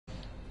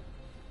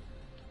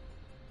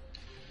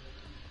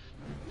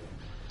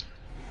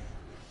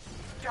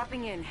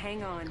Dropping in.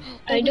 Hang on.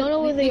 I don't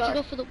know where they are.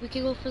 We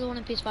could go for the one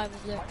in PS5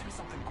 over there.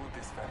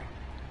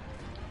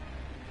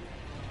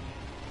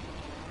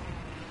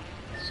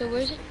 So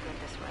where is it?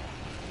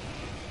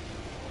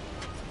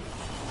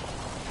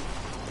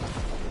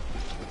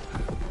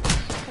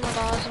 Oh my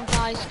god, some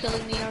guy's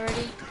killing me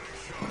already.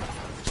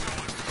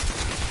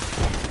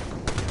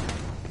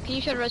 Can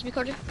you try to res me,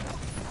 Carter?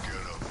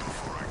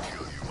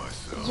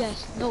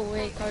 Yes, no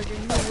way, Carter.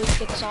 No way to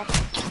get this off.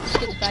 Just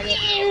get this back up.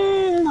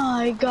 Oh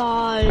my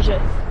god.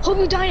 Hope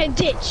you die in a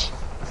ditch.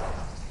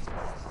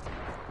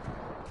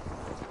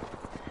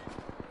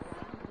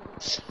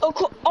 Oh,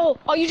 cool. Oh,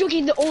 are you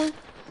joking? The old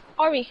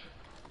Ari.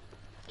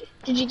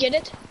 Did you get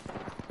it?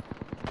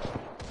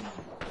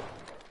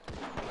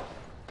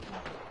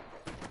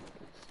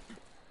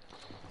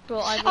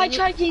 Bro, I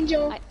tried getting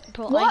Joe.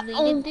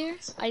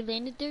 I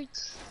landed there.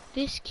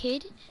 This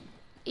kid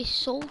is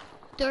so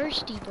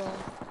thirsty, bro.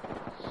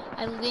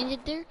 I landed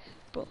there,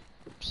 bro.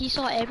 He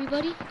saw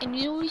everybody, and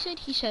you know what he said?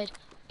 He said,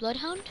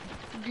 "Bloodhound,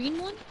 green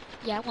one.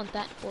 Yeah, I want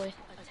that boy.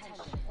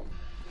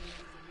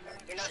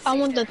 I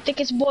want the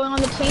thickest boy on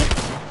the plane."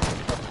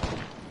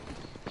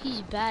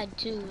 He's bad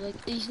too. Like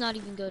he's not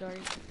even good,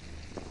 Ari.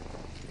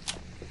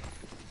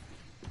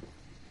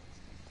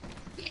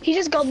 He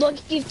just got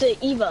lucky with the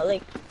Eva,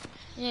 like.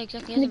 Yeah,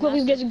 exactly. Like what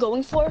we were just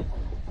going for.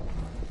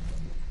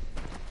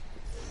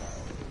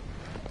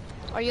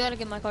 Are you gotta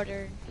get my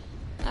Carter?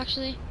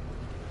 Actually.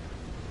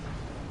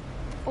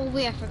 Oh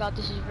wait, I forgot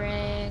this is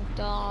ranked.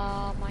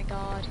 Oh my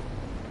god.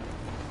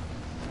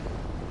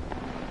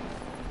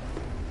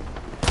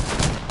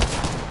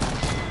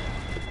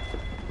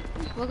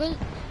 What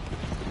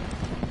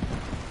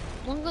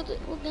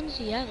gun does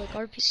he have? Like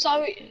RP?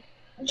 Sorry,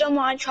 Joma,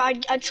 I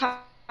tried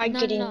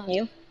getting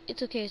you.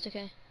 It's okay, it's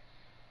okay.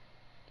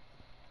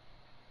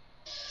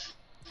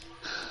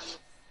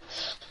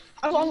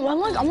 I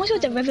want to see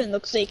what the ribbon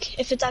looks like.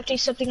 If it's actually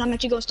something I'm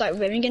actually gonna start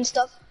wearing and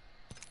stuff.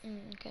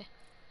 Okay.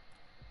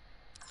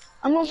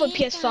 I'm going for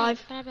PS5.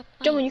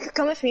 Joma, you can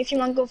come with me if you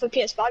want to go for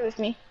PS5 with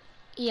me.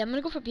 Yeah, I'm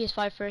gonna go for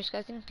PS5 first, 'cause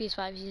I think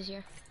PS5 is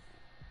easier.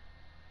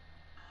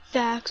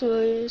 Facts,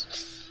 Warriors.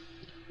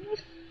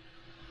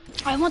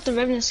 I want the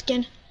Revenant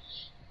skin.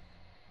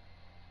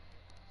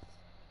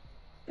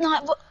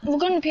 No, we're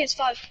going to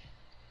PS5.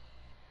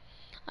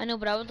 I know,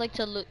 but I would like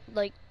to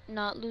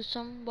not lose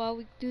some while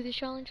we do this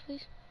challenge,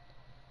 please.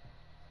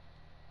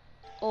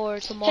 Or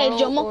tomorrow,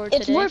 hey, Jomo, or today.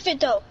 it's worth it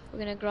though. We're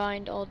gonna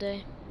grind all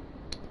day.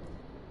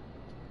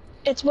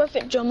 It's worth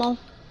it, Jomo.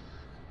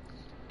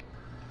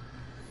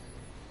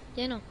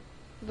 Yeah, no.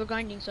 We're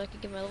grinding so I can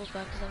get my levels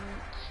back, because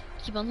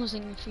I keep on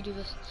losing if we do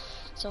this.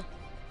 So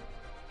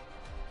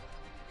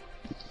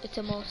it's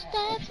a most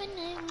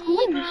definitely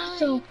grind.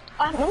 So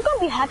I'm gonna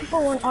be happy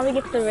for when Ari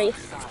gets the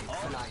race.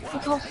 We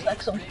can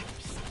flex him.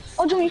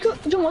 Oh,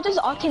 Jomo, what does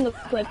Octane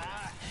look like?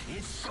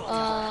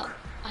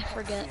 I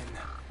forget.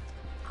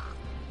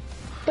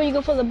 But you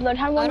go for the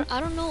Bloodhound one? I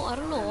don't know all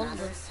of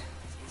them.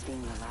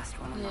 Being the last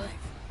one Yeah.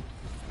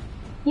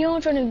 You know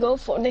what you're trying to go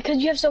for, because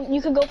you have some.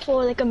 You could go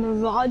for like a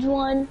Mirage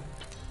one.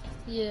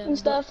 Yeah. And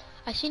stuff.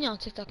 I seen it on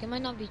TikTok. It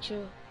might not be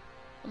true.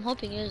 I'm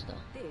hoping it is though.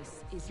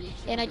 This is your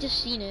And I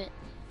just seen it,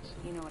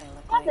 You know what I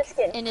look Not the like?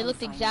 skin. and it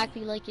looked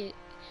exactly like it.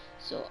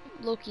 So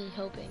low-key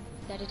hoping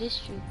that it is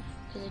true,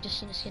 because I just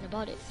seen a skin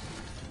about it.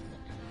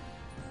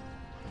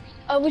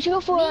 We should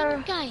go for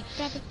Main guy,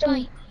 rapid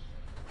fight.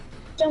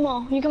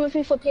 Jomo. You come with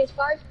me for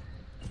PS5?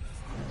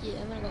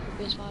 Yeah, I'm gonna go for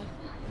PS5.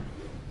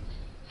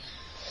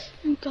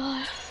 Oh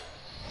God.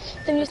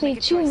 Then we just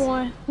need two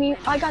more.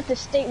 I got the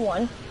state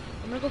one.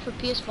 I'm gonna go for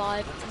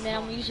PS5, and then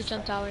I'm gonna use the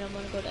jump tower, and I'm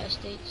gonna go to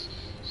Estates.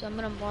 So I'm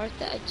gonna mark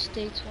the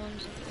Estates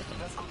ones.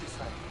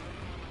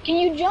 Can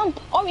you jump?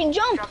 Ari,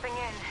 jump! Dropping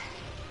in.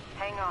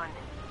 Hang on.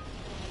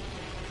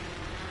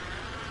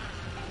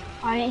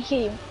 I didn't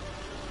hear you.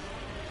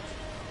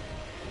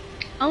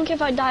 I don't care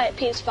if I die at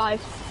PS5,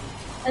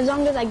 as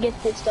long as I get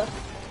this stuff.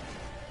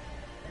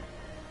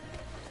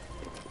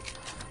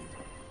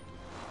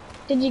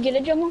 Did you get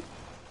it, Jomo?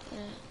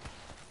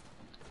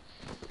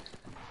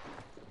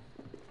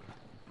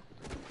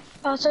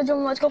 Yeah. So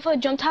Jomo, let's go for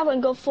the jump tower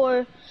and go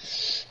for.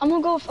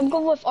 I'm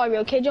going with Ari,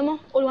 okay, Jomo?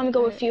 Or do you want me to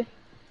go with you?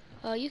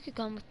 You could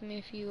come with me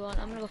if you want.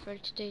 I'm gonna go for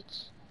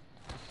Estates.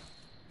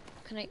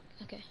 Can I?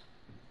 Okay.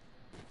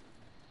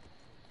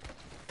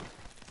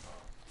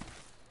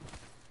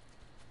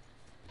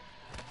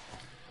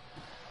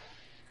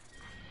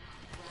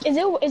 Is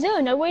there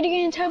another way to get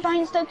in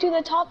turbine stuff to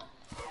the top?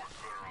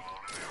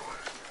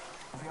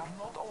 We are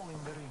not all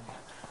in the ring.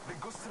 The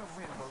gust of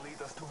wind will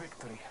lead us to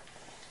victory.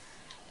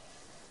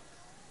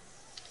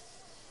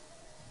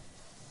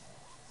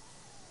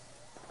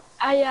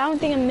 I don't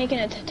think I'm making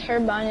it to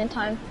turbine in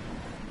time.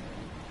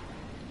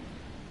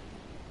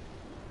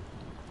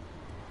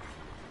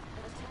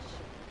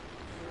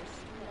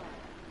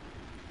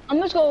 I'm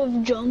just going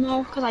with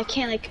Jomo because I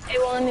can't it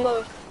won't let me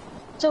go.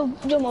 So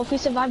Jomo, if we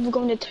survive, we're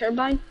going to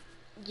turbine.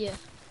 Yeah.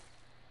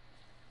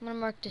 I'm gonna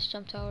mark this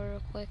jump tower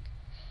real quick,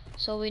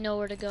 so we know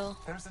where to go.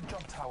 There's a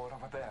jump tower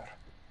over there.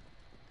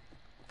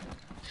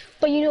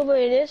 But you know where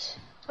it is?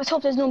 Let's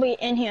hope there's nobody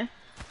in here.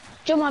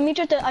 Joe, I'll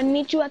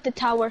meet you at the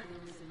tower.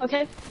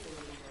 Okay?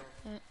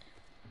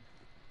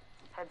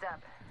 Heads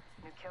up.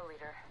 New kill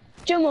leader.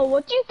 Jomo,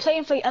 what do you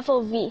play for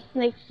FOV?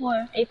 Like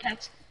for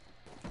Apex?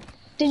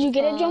 Did you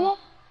get it, Jomo?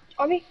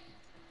 Arby?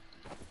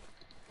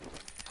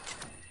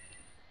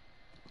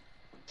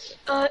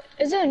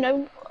 Is there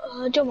no,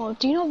 Jomo,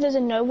 do you know if there's a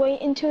no way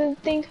into the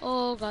thing?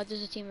 Oh god,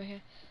 there's a team right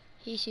here.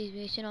 He sees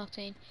me, it's an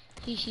Octane.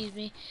 He sees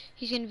me.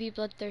 He's gonna be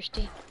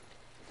bloodthirsty.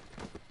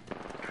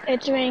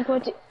 It's rank,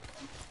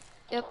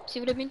 Yep, see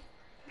what I mean?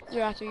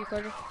 You're after your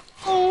quarter.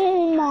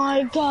 Oh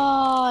my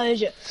god!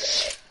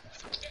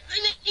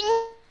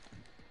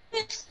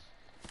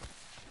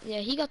 Yeah,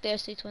 he got the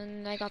S8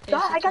 one, I got the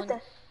God, I S8 got one.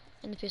 this.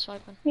 And the PS5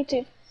 one. Me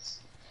too.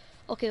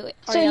 Okay, wait.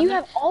 So you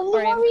have all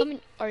of them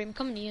already? I'm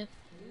coming to you.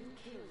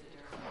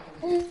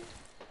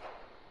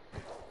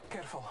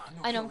 Careful.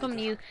 New I know, I'm kill coming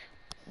to leader.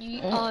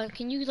 you.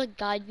 Can you like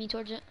guide me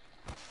towards it?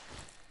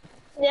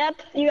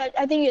 Yep,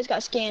 I think you just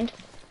got scanned.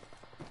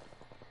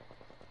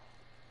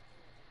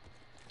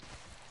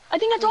 I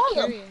think that's Wait, all of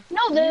them. carrier.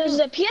 No, there's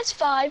the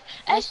PS5,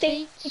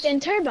 S8, S8,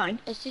 and Turbine.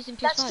 S8 and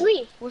PS5. That's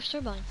 3. Where's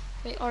Turbine?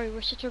 Wait, Ari,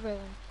 where's the Turbine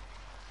one?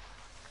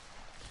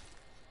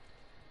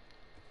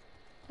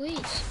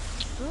 Wait,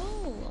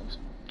 bro.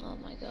 Oh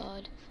my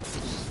god.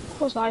 Of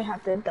course I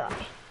have to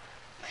die.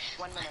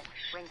 1 minute.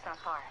 Ring's not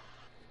far.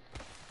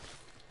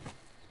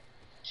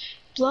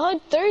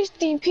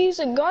 Bloodthirsty piece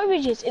of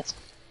garbages. It's.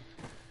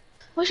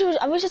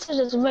 I wish it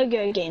was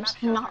regular games,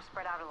 Map not shelter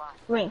spread out a lot.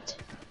 ranked.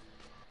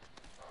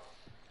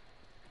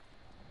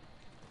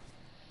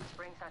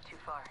 Ring's not too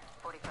far.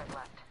 45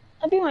 left.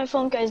 I think my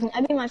phone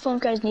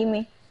guys need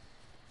me.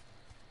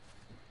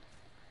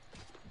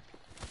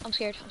 I'm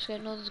scared.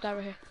 No, there's a guy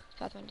right here.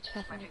 Pathfinder, it's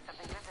Might Pathfinder. be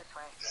something good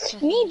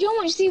this way. Me, Joe,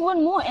 I see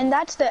one more, and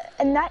that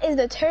is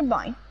the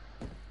turbine.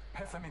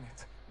 Half a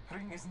minute.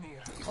 Ring is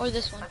near. Or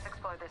this one. Let's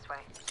explore this way.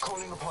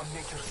 Calling upon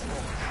nature's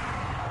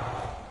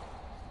strength.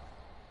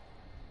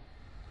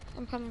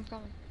 I'm coming.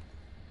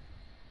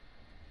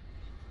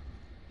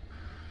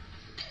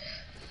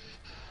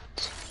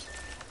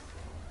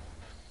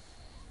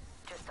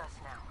 Just us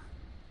now.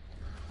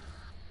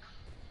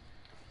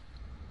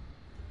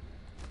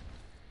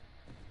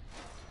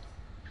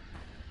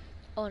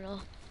 Oh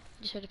no.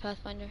 Just heard a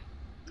Pathfinder.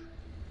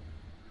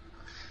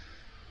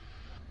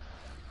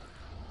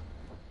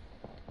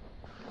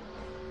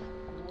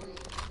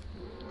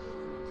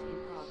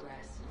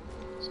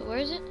 So where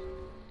is it?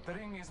 The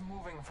ring is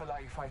moving for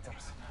live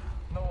fighters.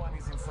 No one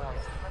is inside.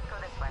 Let's go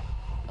this way.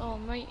 Oh,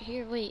 I'm right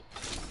here. Wait.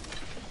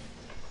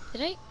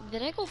 Did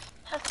I go?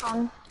 Have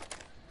fun.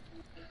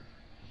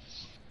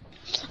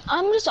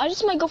 I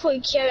just might go for a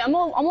carry. I'm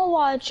gonna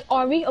watch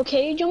Ari,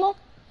 okay, Jomo?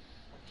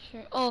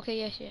 Sure. Oh, okay.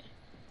 Yes.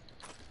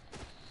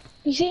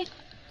 You see?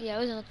 Yeah, I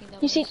wasn't looking that way.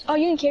 You see? so- Are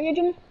you in carrier,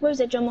 Jomo? Where is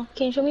it, Jomo?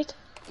 Can you show me it?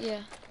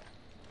 Yeah.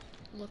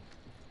 Look.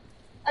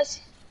 I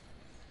see.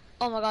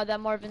 Oh my god, that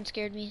Marvin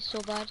scared me so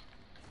bad.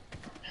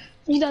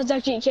 You thought it was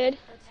actually a kid?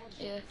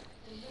 Yeah.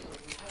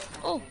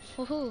 Oh,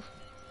 woohoo.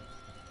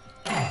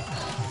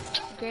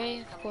 Gray,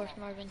 of course,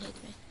 Marvin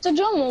hates me. So,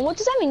 Jomo, what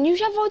does that mean? You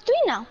should have all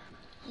 3 now.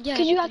 Yeah.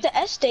 Because you got the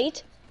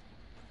estate.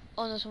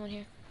 Oh, no, someone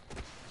here.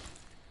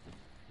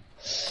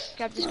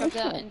 Grab this, grab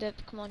that, and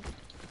come on.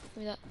 Give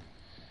me that.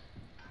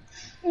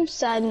 I'm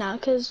sad now,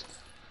 because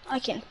I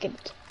can't get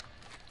it.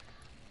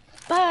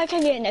 But I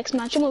can get it next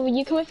match. Jomo, will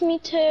you come with me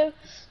to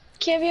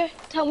carrier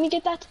to help me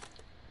get that?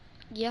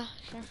 Yeah,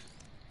 sure.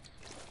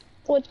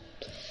 What?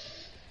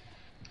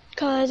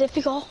 Because if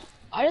you go,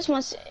 I just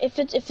want to, if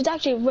it's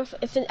actually worth,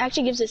 if it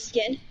actually gives a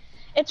skin,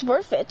 it's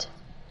worth it.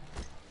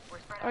 We're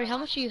spread Alright, out how a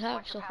much do you lot. have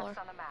Watch so your far? paths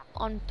on the map.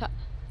 On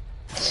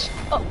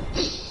Oh.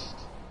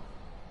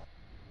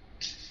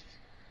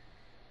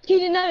 He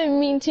did not even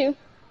mean to.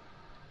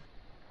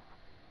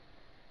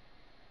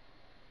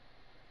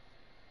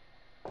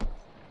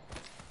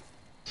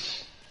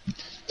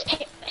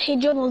 Hey,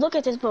 Jordan, look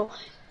at this, bro.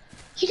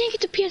 You didn't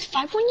get the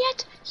PS5 one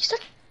yet? You suck.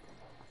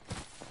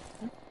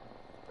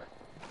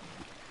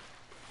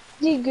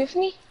 Did you agree with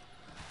me?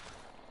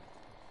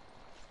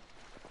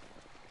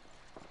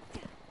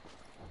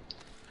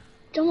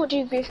 Jordan, do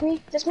you agree with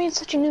me? This man's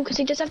such a noob because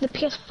he just have the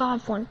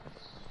PS5 one.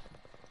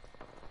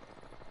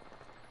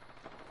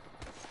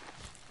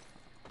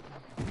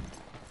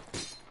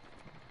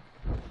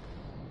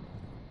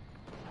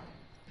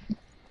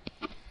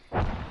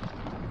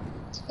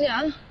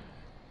 Yeah.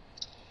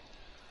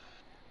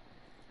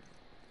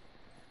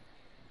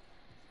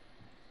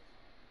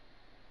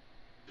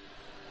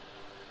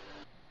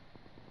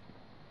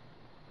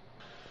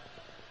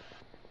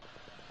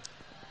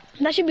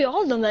 That should be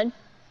all of them then.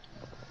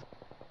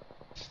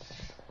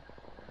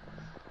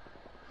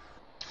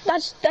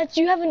 That's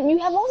you have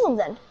all of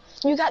them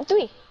then. You got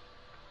 3.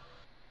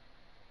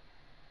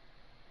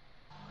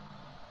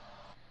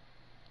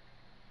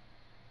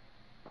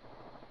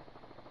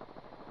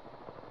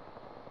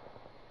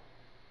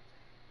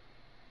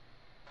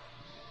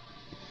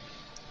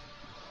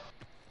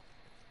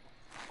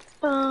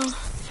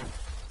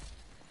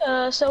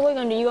 So what are you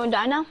gonna do? You gonna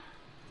die now?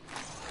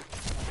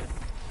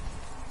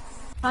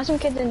 Why some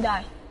kid didn't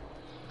die?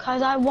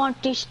 Cause I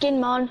want the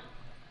skin, man.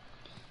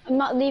 I'm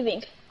not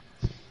leaving.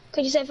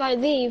 Cause you said if I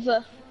leave,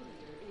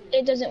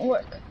 it doesn't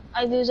work.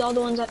 I lose all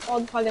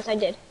the progress I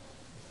did.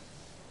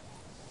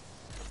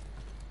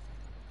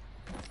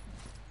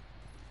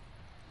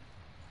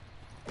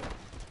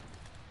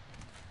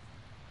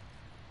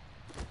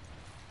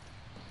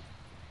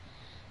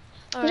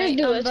 Alright,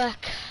 do I'm it.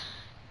 back.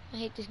 I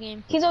hate this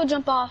game. He's all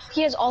jump off.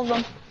 He has all of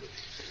them.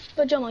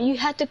 But Jomo, you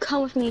had to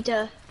come with me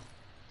to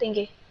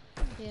thingy.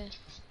 Yeah.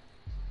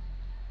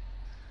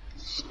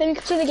 Then we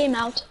can play the game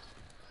out.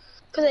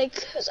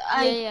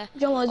 Yeah.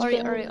 Jomo's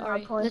been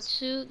Alright.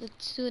 points.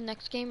 Let's do the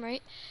next game,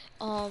 right?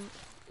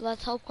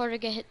 Let's help Carter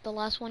get hit the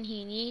last one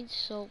he needs,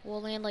 so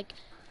we'll land like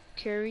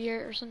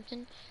courier or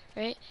something,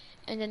 right?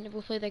 And then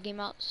we'll play that game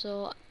out,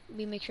 so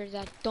we make sure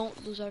that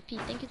don't lose RP.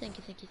 Thank you.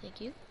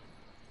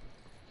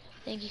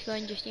 Thank you for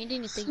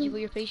understanding, and thank you for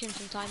your patience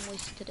and time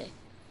wasted today.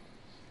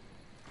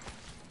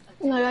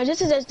 Oh my god,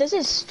 this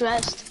is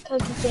stressed.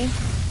 Cause the thing.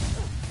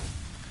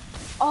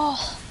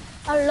 Oh,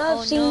 I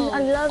love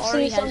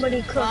seeing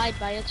somebody cook. Fried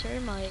by a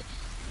termite.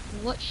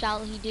 What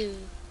shall he do?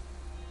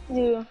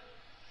 Dude.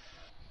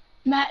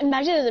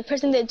 Imagine if the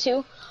person did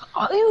too.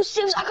 Are you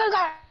serious? I could've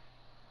got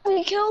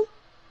me killed.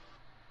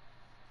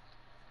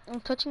 I'm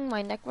touching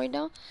my neck right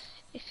now.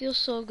 It feels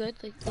so good.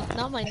 Like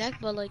not my neck,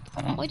 but like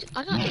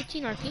I got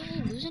 18 RP. I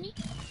didn't lose any.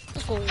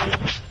 Let's go.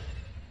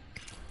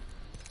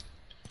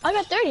 I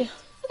got 30. Okay,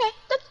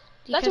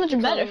 that's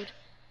much better.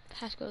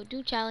 Passcode.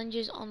 Do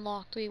challenges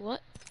unlocked. Wait, what?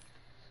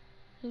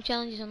 New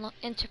challenges unlocked.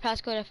 Enter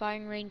passcode at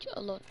firing range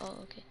alone. Oh,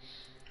 okay.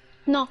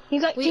 No,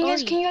 can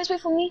you guys wait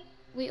for me?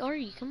 Wait,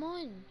 Ari, come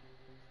on.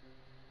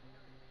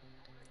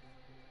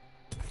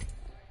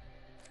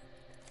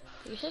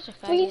 You're such a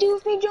faggot. What do you do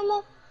with me,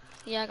 Jomo?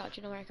 Yeah, I got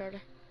you. No worry,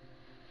 Carter.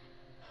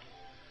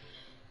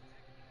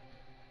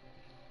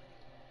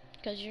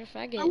 Because you're a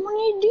faggot. I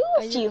want to do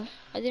with you.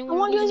 I didn't I want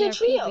want to to lose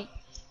do any as a RP. trio.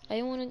 I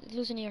didn't want to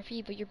lose any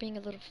RP, but you're being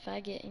a little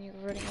faggot and you're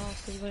running off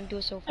because you want to do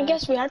it so fast. I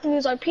guess we have to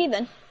lose RP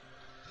then.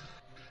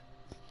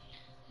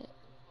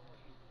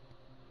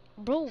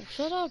 Bro,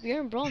 shut up.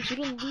 You're in bronze. You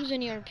don't lose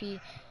any RP.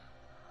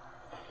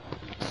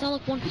 It's not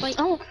like one fight.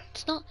 Oh.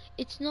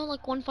 It's not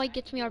like one fight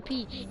gets me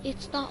RP.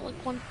 It's not like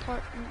one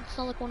part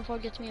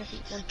gets me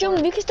RP.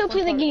 Jomo, we can still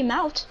play the game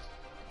out.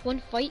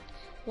 One fight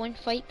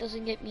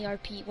doesn't get me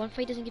RP. One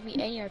fight doesn't get me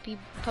any RP.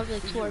 Probably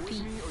like 2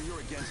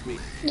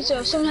 RP. So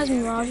if someone has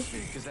Mirage,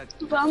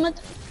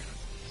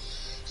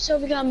 so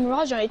we got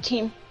Mirage on our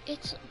team.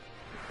 It's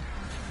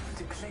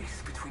The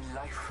place between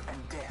life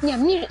and death Yeah,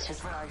 mute it.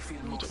 is where I feel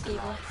Mute most it,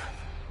 Gabriel. alive.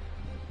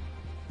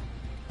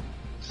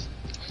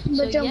 So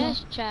But Jomo,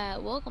 yes,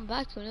 chat, welcome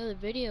back to another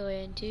video,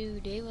 and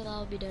today what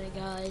I'll be doing,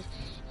 guys,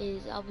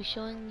 is I'll be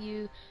showing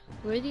you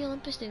where the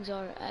Olympus things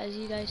are. As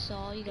you guys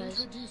saw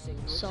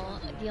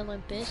the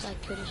Olympus. I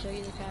couldn't show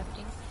you the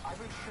crafting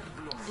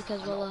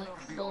because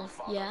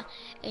yeah.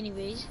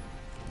 Anyways,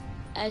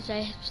 as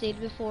I have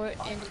stated before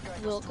and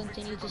will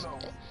continue to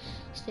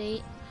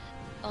state,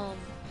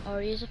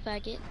 Ari is a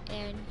faggot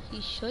and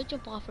he should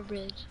jump off a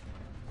bridge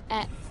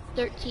at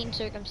 13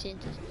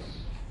 circumstances.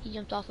 He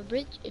jumped off a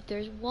bridge if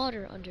there's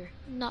water under,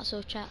 not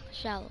so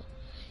shallow.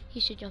 He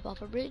should jump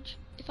off a bridge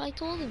if I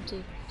told him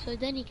to, so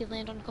then he could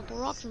land on a couple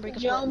rocks and break a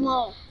foot.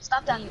 Jomo,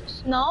 stop that.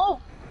 No.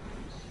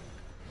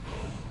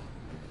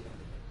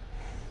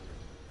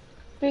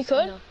 We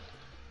could? No.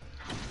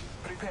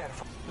 Prepare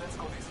for. Let's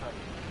go this way.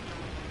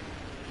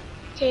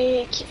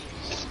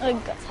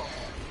 Okay.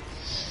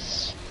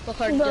 But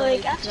Carter, But don't like,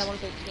 leave because I want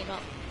to play this game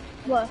out.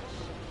 What?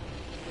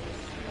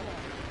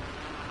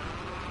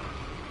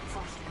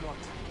 First blood.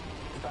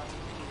 The battle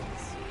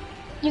begins.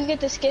 You can get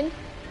the skin?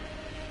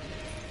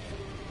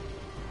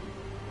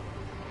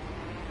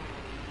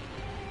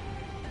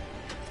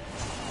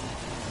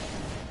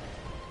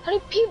 How do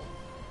people...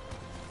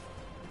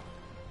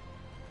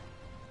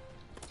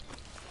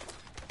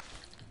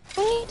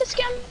 We need the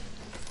skin?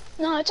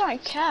 No, it's on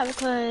cab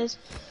because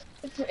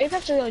if I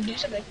have to really do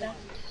something like that.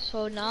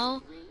 So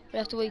now we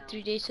have to wait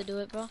 3 days to do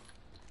it, bro.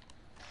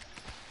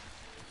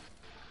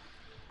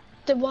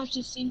 To watch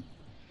the scene.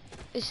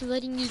 Is he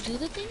letting you do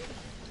the thing?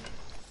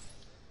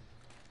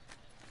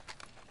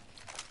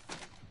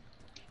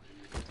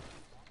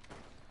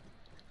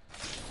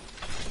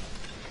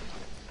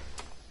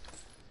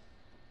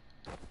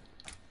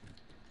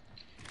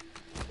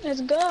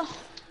 Let's go.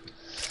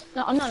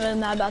 No, I'm not really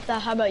mad about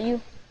that. How about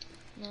you?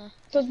 No.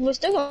 But we're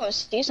still going to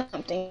see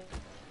something.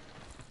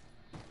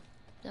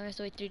 Now we have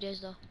to wait 3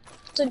 days though.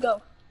 To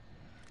go.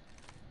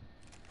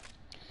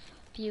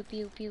 Pew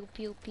pew pew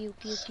pew pew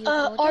pew pew.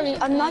 Ari,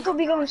 I'm not gonna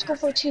be going to school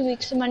for 2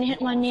 weeks. My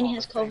nanny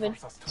has COVID,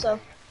 so.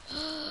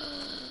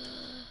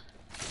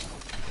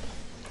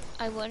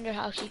 I wonder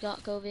how she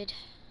got COVID.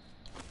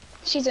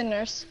 She's a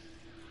nurse.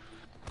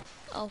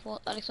 Oh,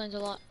 well, that explains a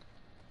lot.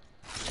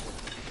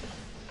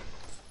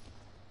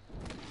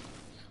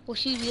 Was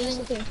she dealing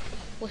with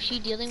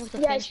the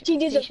Yeah, she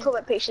deals with patient?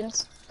 COVID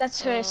patients. That's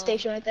her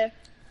station right there.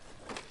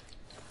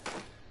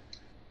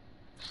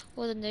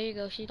 Well, then there you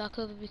go. She got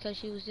COVID because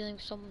she was dealing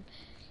with someone.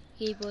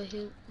 Okay, boy,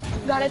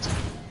 Got it.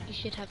 You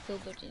should have killed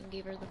her and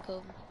gave her the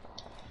code.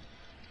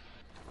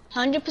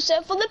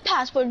 100% for the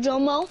passport,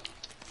 Jomo.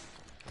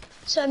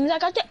 So that means I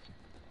got the.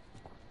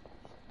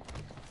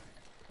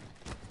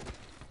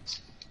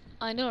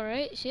 I know,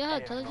 right? See how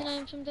intelligent I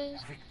am some days?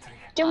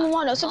 Jomo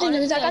wanna know something that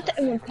means I got the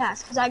honestly, everyone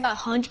pass because I got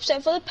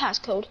 100% for the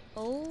passcode.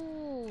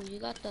 Oh, you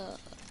got the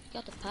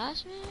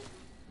pass, man?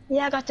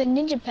 Yeah, I got the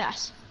ninja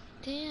pass.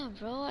 Damn,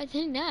 bro, I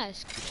didn't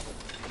ask.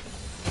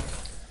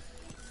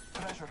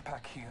 Treasure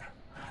pack here.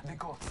 The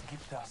gods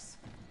gift us.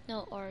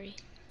 No, Ari.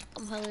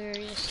 I'm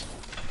hilarious.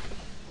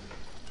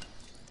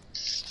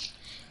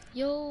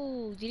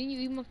 Yo, didn't you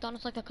eat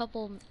McDonald's like a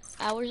couple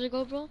hours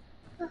ago, bro?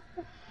 Sending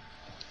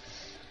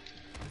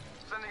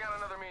out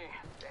another me.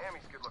 Damn,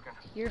 he's good looking.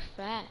 You're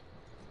fat.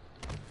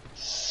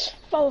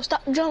 Bro,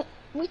 stop, Joe.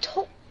 We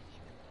told.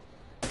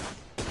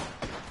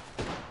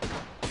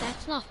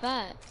 That's not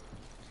fat.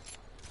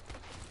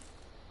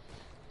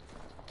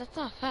 That's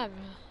not fat,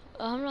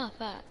 bro. I'm not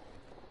fat.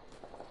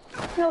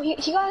 No, he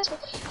got his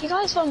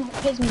from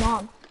his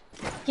mom.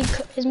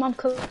 His mom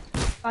cooked.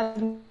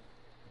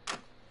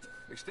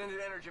 Extended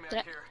energy Did I-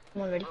 mag here.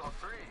 I'm already. Level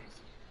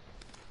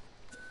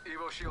 3.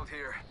 Evo shield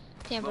here.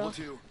 Damn, bro.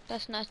 Level 2.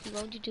 That's nasty.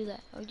 Why would you do that?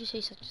 Why would you say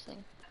such a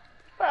thing?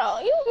 Bro,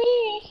 you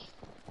me.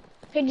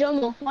 Hey,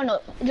 Jomo, wanna know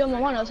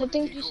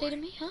something? What did you say to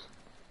me, huh?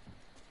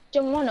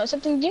 Jomo, wanna know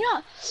something? Do you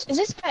know? Is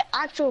this guy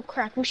actual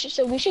crack? We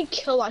should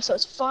kill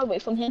ourselves far away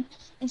from him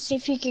and see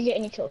if he can get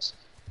any kills.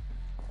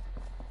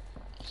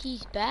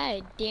 He's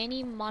bad.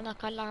 Danny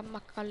Manakala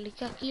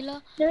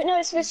Makalikakila. No,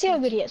 let's see how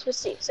good he is. Let's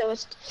see. So Bro,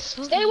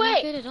 stay he's not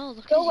away. good at all.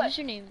 Look Go at his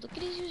away. username. Look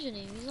at his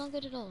username. He's not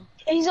good at all.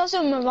 And he's also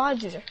a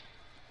Mirage user.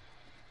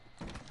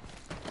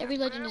 Every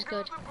legend is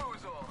good.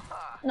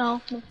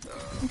 No,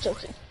 I'm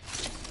joking.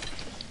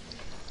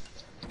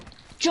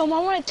 Jomo, I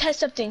want to test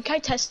something. Can I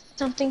test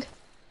something?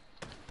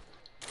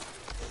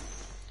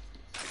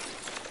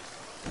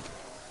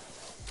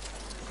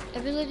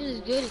 Every legend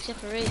is good except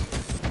for Raid.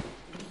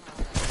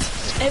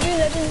 Every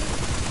legend.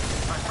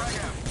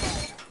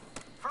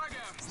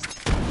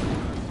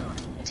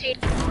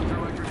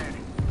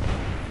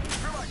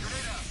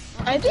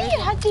 I think it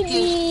had to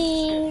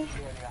be.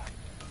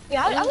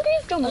 Yeah, I'm gonna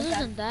give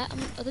Jomo that.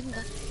 Other than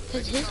that,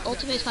 because his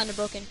ultimate is kind of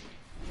broken.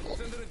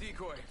 Send in a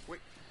decoy. Wait,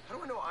 how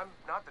do I know I'm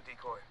not the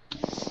decoy?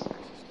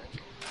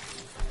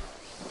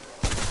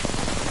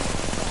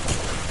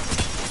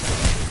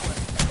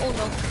 Oh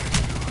no.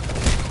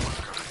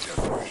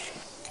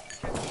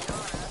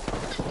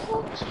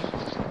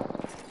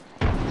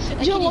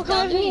 Jomo,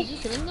 come with Is me. he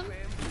killing them?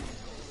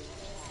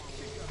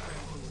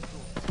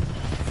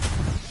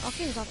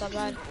 Okay, it's not that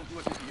bad.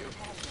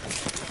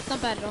 It's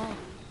not bad at all.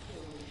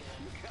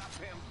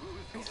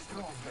 Be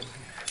strong,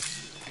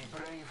 be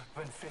brave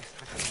when faced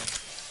with me.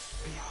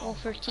 Well,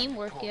 for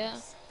teamwork, yeah.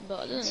 But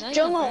other than that,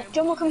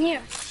 Jomo, come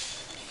here.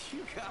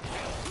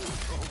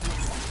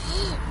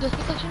 the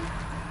concussion?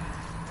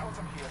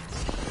 Totem here.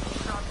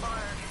 Shot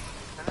fired.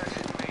 And that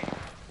hit me.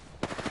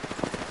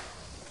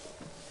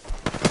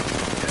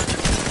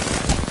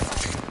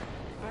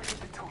 That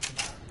should be totem.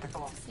 The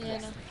gods Yeah,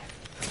 bless no. me.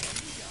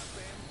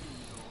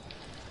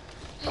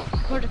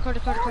 Carter. I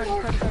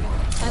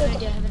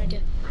have an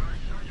idea.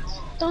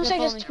 Don't say I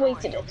Yeah, just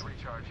wasted it.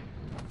 Recharge.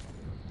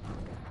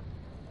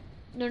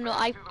 No,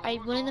 I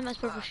one of them has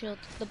purple shield.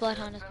 The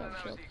Bloodhound has purple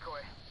shield. Decoy.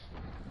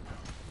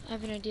 I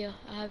have an idea.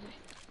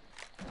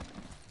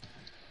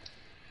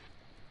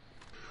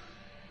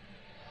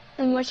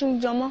 I'm watching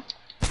Jomo.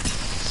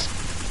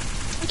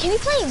 Can we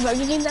play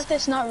regular games after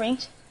it's not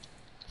ranked?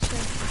 Sure.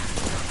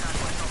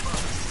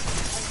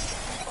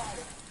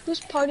 Who's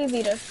party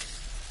leader?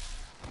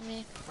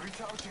 Me.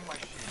 Recharging my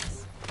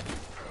shields.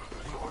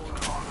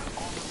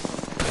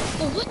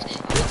 Oh, what?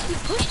 He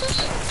pushed us?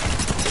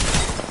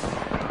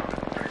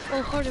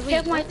 Oh, Carter, wait.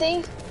 Hit my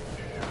thing.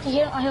 I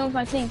hit with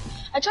my thing.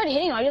 I tried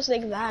hitting him, I just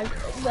like lagged.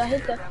 I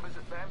hit the.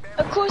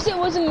 Of course it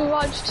was a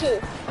Mirage too.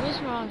 What is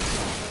wrong?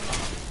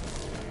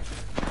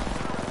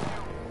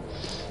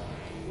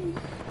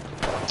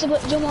 So,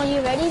 but Jomo, are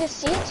you ready to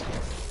see it?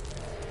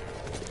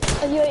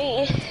 Are you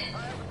ready?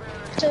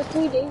 It's a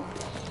 3 day.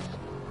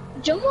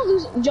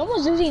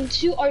 Jomo's losing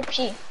 2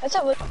 RP. That's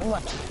not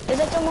much. Is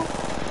that Jomo?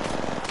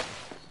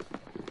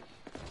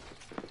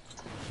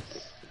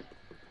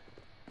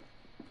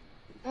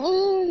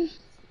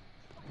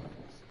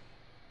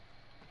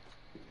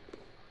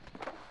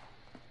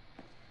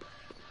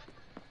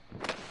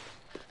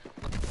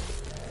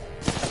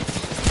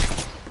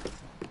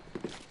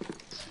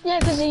 Yeah,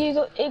 because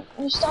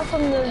you start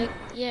from the.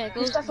 Yeah, it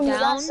You goes start from the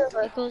down. last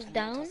server. It goes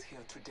down.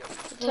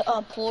 To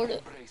up.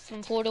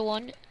 From 4 to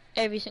 1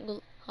 every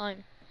single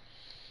time.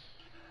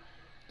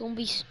 Don't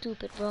be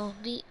stupid, bro.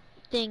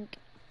 Think.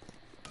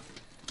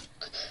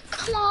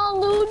 Come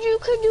on, dude, you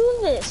could do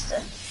this.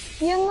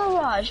 You're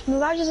Mirage.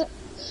 Mirage isn't.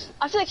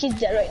 I feel like he's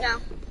dead right now.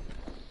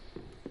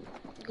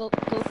 Go,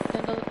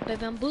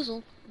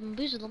 bamboozle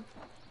them.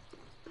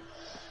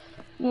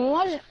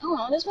 Mirage.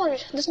 Oh,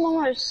 this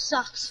Mirage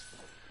sucks.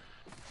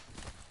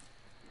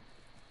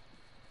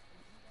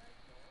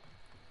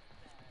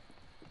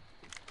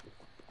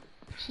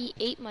 He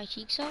ate my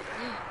cheeks out?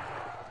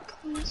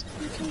 Yeah.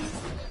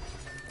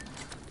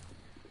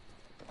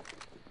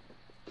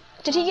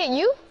 Did he get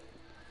you?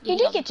 Yeah, He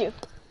did got me. get you.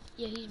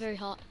 Yeah, he's very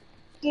hot.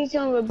 He's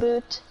gonna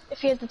reboot if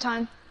he has the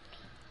time.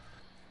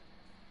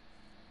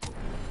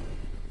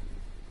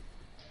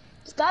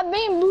 Stop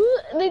bamboo.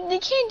 They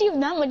can't do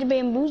that much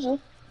bamboozle.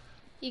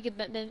 You could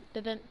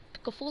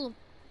go fool him.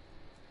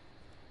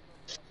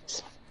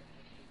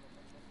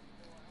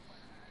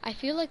 I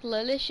feel like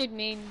Lily should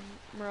main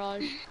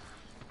Mirage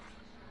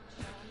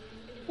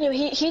You know,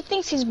 he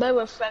thinks he's better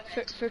with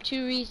Fragment. for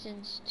two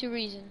reasons.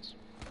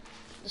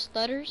 The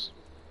stutters.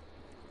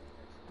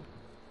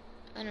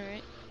 I know,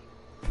 right?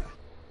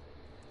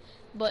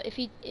 But if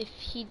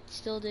he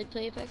still did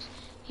play Apex,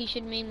 he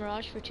should main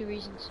Mirage for two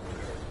reasons.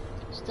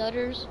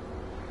 Stutters,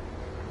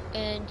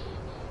 and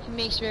he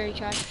makes very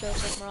trash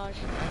jokes like Mirage.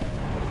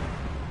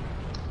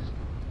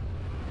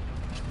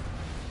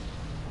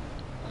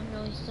 I don't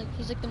know,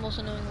 he's like the most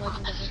annoying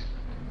legend ever.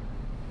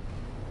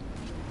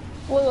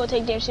 We'll go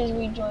take damage as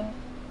we join.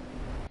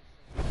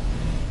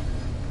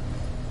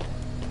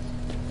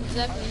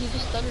 Exactly, he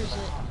just stutters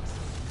it.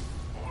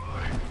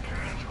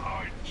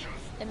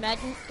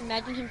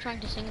 Imagine him trying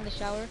to sing in the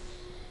shower.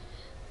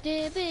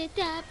 Setting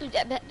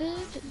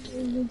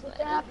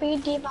up my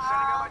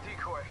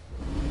decoy.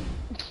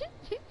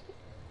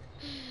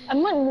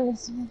 I'm not doing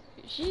this.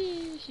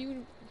 She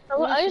would.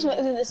 I just went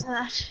through this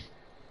match.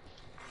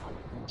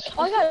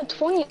 Oh, I got a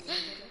 20.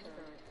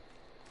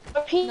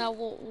 Repeat. Not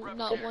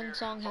one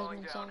song has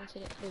one song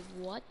today. Wait,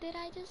 what did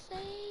I just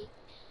say?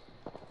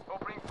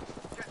 Opening.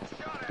 Get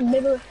shot at.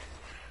 Baby.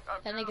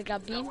 That nigga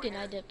got beamed and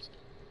I dipped.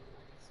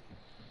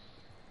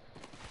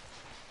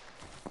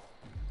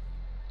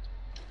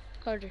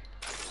 Carter,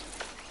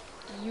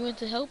 you went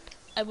to help,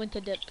 I went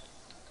to dip.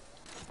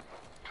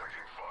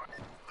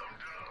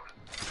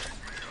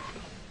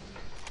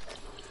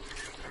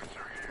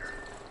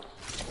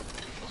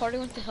 Carter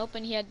went to help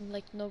and he had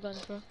like no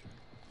guns, bro.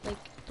 Like,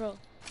 bro.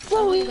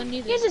 Bro, I'm not gonna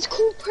he has this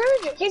cool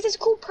purge. He has this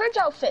cool purge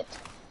outfit.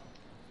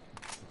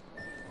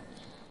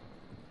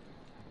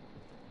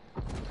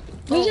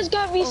 We just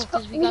got we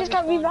just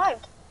got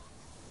revived.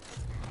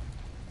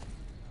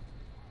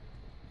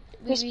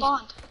 We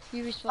Respawned.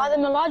 We By respawned. the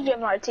Mirage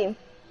on our team.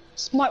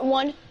 Smart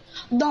one.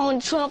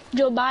 Donald Trump,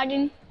 Joe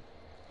Biden.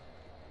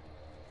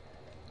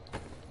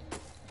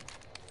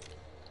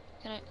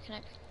 Can I?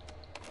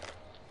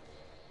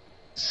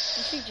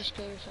 You should just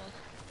kill yourself.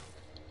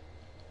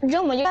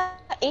 Joe, you got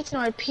 18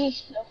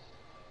 RP. though.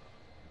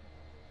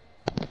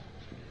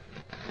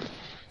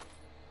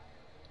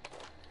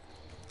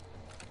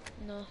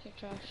 No, you're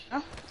trash.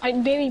 Huh? I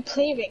barely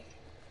play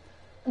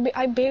ranked.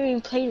 I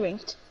barely play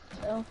ranked.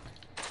 So.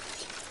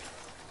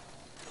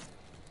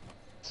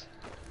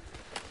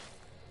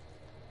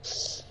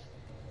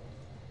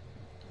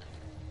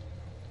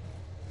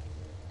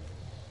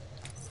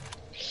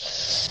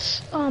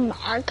 Oh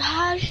my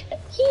gosh,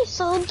 he's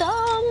so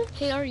dumb.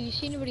 Hey, Ari, you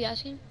see anybody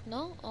asking?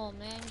 No? Oh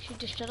man, you should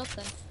just shut up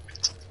then.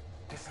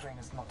 This ring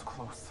is not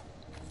close.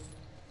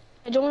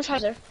 I don't want to try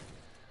there.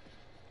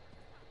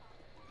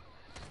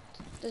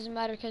 Doesn't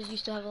matter because you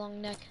still have a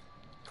long neck.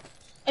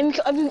 And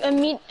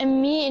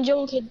me and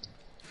Joe could,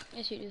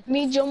 Yes, you do.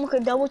 me and Joe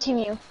could double team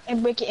you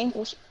and break your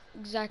ankles.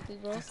 Exactly,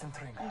 bro. Distant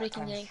ring. I'm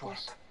breaking your Time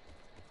ankles.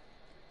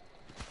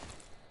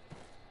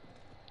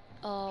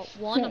 short.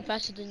 One, I'm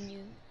faster than you.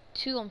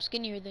 Two, I'm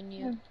skinnier than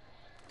you.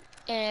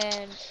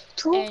 And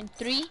Two. and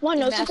three, One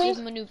knows massive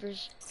something.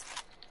 maneuvers.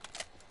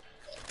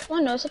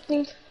 One knows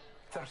something.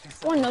 30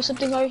 seconds. One knows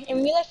something. Ari.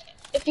 In real life,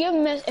 if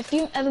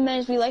you ever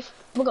manage real life,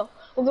 we'll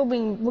go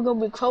bring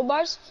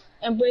crowbars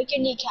and break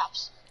your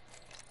kneecaps.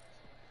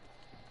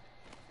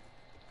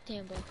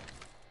 Damn, bro.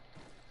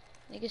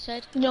 Like I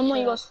said, No more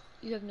shut you up. goes.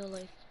 You have no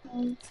life.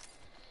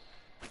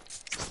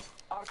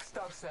 Arc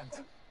star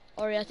sent.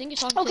 Ori, I think you're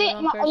talking to Okay,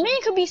 the wrong person.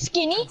 man could be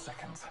skinny. 10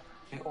 seconds.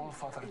 The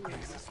All-Father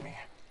graces me.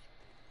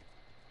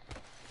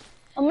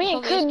 A man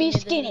Probably could be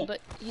is skinnier skinny. than me, but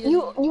he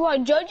doesn't- You are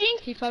judging.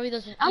 He probably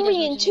doesn't. I'm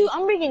bringing two.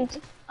 I'm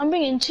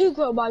bringing two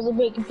crowbars to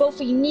break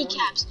both of your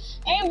kneecaps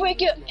and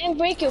break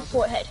your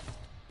forehead.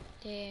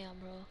 Damn,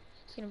 bro.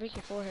 It's gonna break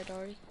your forehead,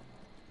 Ori.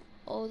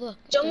 Oh look,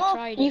 they Jomo,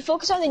 tried you it.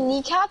 focus on the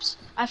kneecaps.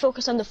 I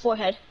focus on the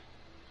forehead.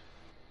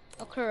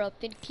 A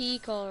corrupted key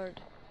card.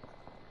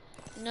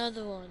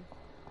 Another one.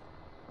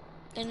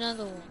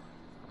 Another one.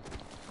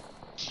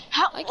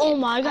 How? I Oh can't-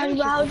 my I God! don't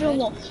Wow, keep my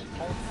Jomo.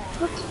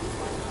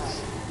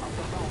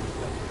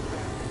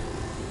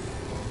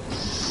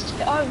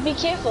 Be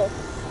careful.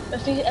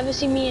 If you ever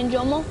see me and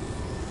Jomo,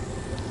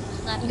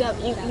 Slap you got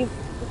you.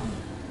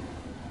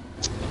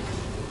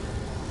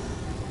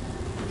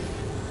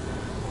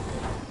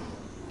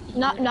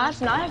 Not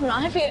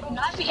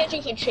if you hit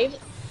you for trade.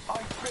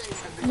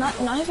 Not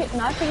if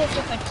you hit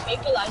you for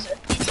tranquilizer.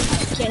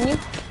 Can you?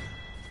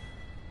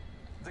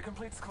 The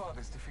complete squad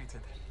is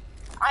defeated.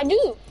 I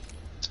do.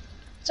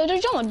 So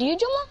does Jomo. Do you,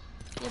 Jomo?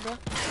 Yeah, bro.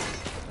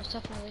 Most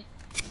definitely.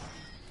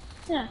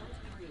 Yeah.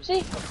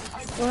 See?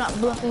 We're not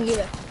bluffing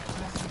either.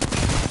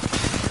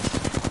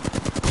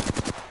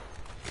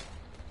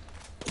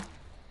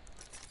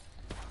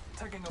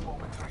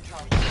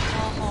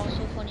 Oh,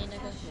 so funny,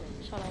 nigga.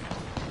 Shut up.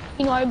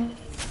 You know, I.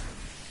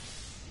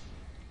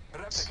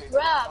 Replicate.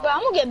 Bruh, but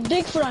I'm gonna get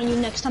Bigfoot on you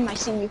next time I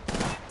see you.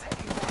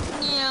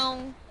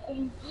 Meow.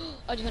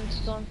 I just went into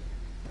storm.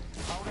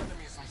 Our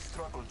enemies will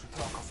struggle to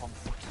track us on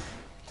foot.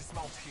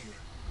 Dismount here.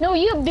 No,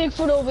 you have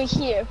Bigfoot over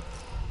here.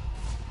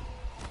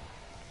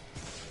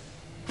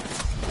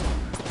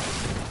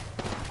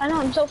 I know,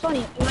 I'm so funny.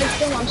 In my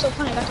film, I'm so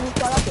funny. I got to move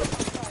right up here.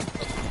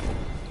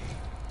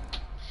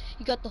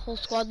 You got the whole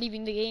squad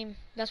leaving the game.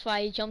 That's why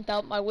I jumped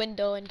out my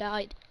window and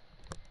died.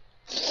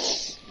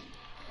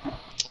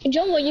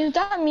 Joe,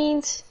 that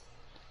means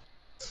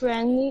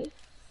friendly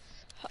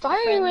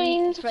firing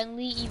range.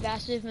 Friendly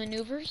evasive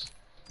maneuvers.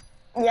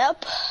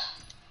 Yep.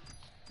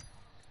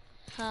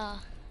 Huh.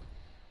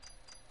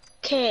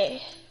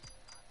 Okay.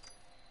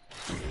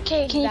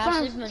 Okay, can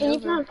you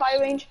put on fire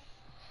range?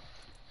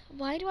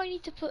 Why do I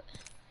need to put?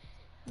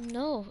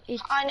 No,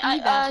 it's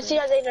see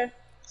you guys later.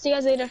 See you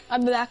guys later. I'll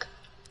be back.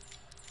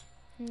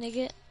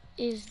 Nigga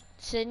is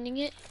sending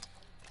it.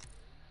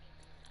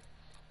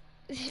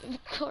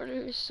 Carter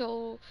is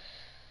so.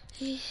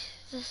 He's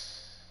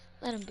just.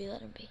 Let him be.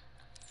 Let him be.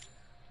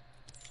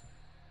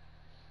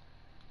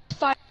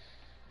 Fire.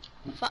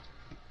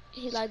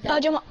 He like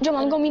that. Joe,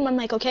 I'm gonna mute my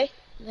mic, okay?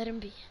 Let him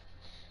be.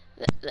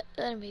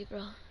 Let him be,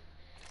 bro.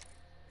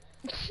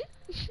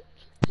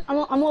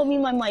 I'm gonna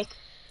mute my mic.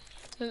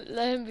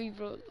 Let him be,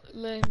 bro.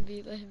 Let him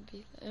be. Let him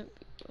be. Let him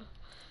be, bro.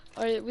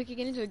 Alright, we can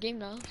get into a game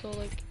now. So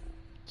like,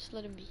 just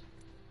let him be.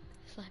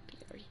 Just let him be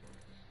already.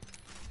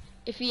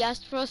 If he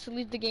asked for us to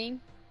leave the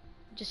game,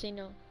 just say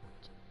no.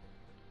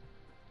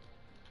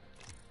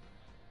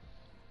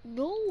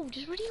 No,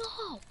 just ready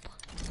up.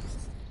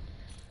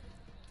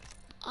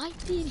 I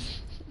didn't.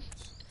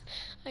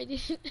 I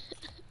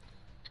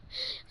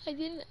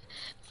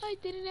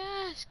didn't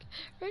ask.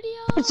 Ready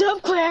up. What's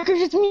up,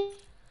 crackers? It's me.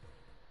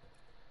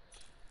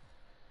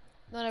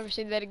 Don't ever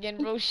say that again,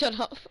 bro. Shut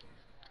up.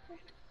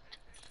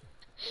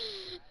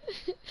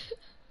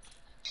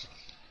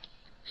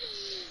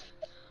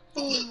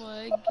 Oh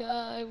my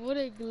god, what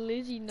a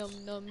glizzy num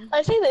num.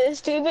 I say the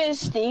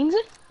stupidest things.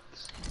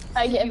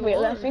 I get You weird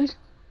are. laughing.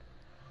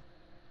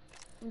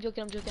 I'm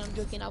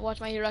joking. I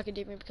watched My Hero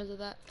Academia because of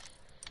that.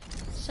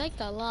 Psych,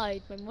 I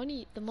lied. The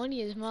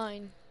money is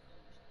mine.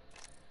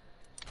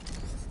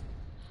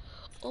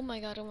 Oh my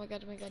god.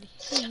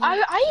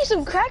 I need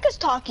some crackers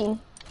talking.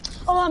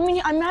 Oh, I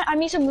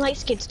mean some light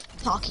skins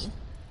talking.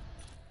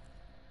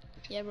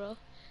 Yeah, bro.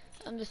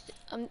 I'm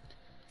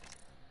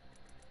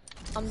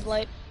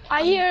light. I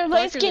I'm hear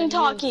light darker skin than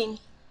talking.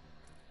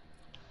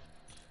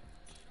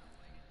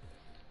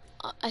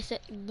 I said,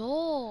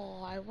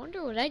 no, I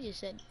wonder what I just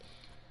said.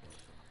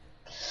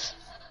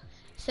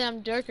 Said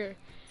I'm darker.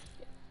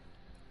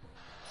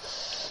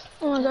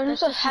 Oh my god, I'm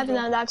so just happy you,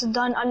 that that's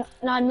done.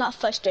 I'm not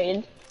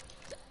frustrated.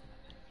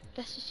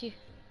 That's just you.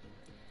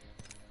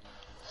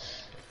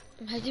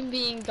 Imagine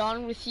being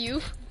gone with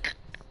you.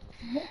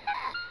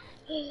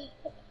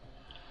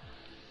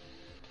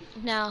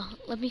 Now,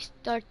 let me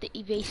start the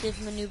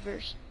evasive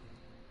maneuvers.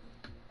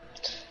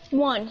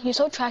 1, you're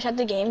so trash at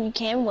the game, you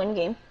can't win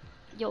game.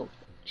 Yo,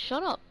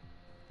 shut up.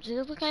 Did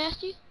it look I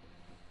asked you?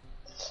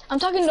 I'm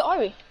talking to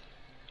Ari.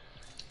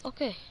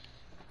 Okay.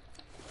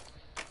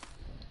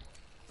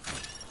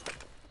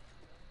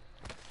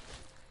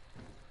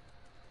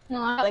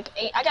 No, I got like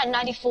 8. I got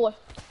 94.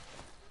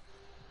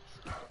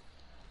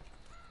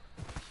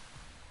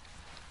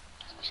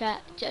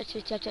 Chat.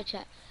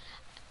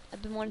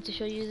 I've been wanting to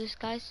show you this,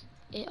 guys.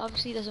 It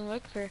obviously doesn't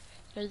work for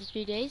another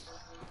 3 days,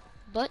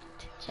 but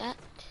chat.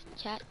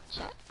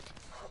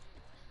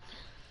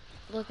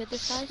 Look at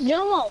this, guys.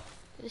 Jomo.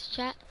 This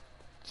chat.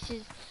 This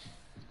is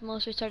the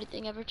most retarded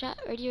thing ever, chat.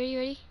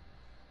 Ready?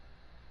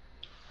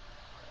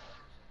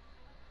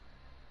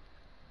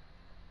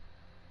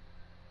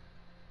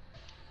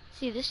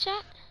 See this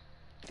chat?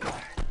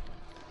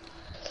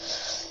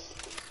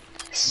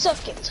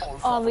 Suck it,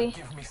 Ollie.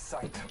 Give me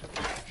sight.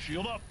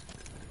 Shield up.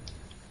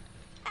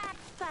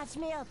 Patch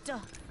me up,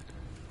 Doc.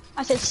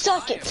 I said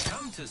suck I it. have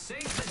come to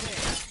save the day.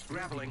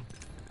 Grappling.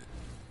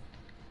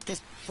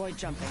 This boy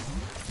jumping.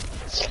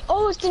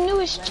 Oh, it's the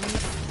newest.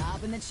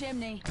 Up in the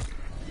chimney.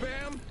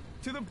 Bam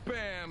to the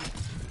bam.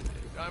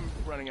 I'm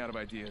running out of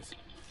ideas.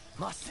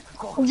 Must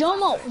go.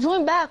 Jomo,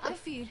 join back. I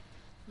fear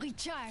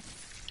recharge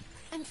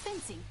and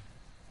fencing.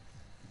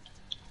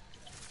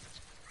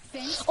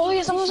 Fence Oh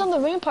yeah, someone's on the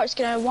rampart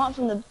skin I want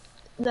from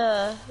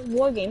the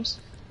war games.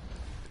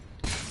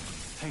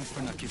 Thanks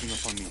for not giving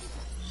up on me.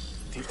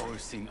 The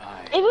all-seeing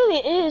eye. It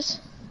really is.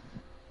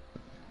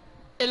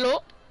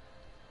 Hello?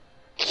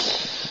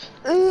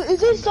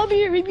 Is it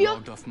Saudi Arabia?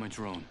 Logged off my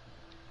drone.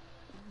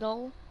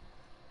 No.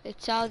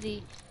 It's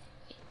Saudi.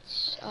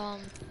 It's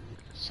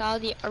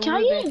Saudi Arabia. Can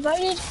I get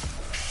invited?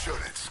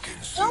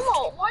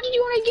 Jomo, why did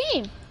you want a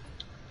game?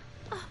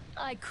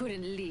 I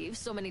couldn't leave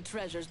so many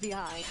treasures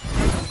behind.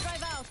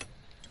 Drive out.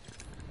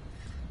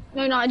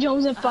 No, not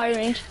Jomo's in fire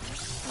range.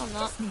 I'm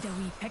not. Need a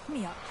wee pick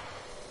me up.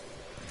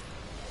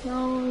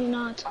 No, you're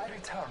not. I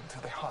return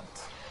to the hunt.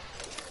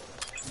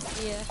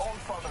 Yeah. All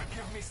Father,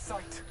 give me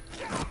sight.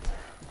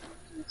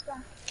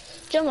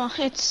 Gemma,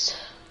 it's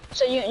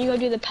so you go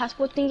do the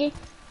passport thingy.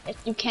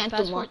 You can't do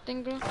more. Passport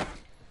thing, bro.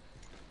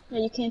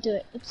 No, you can't do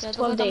it. It's Yeah,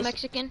 12 look at days.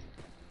 Mexican.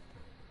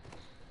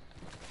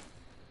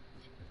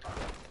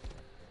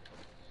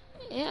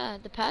 Yeah,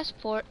 the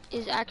passport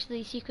is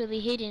actually secretly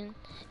hidden,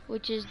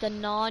 which is the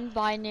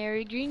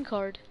non-binary green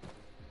card.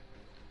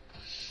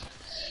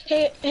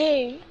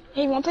 Hey,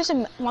 wanna play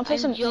some? I'm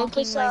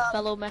joking, my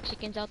fellow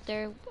Mexicans out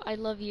there. I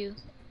love you.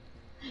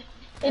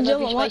 I Hey, love Gemma,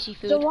 your spicy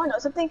food. Gemma, wanna know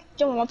something?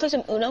 Gemma, wanna play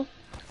some Uno?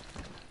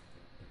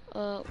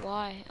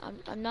 Why?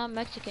 I'm not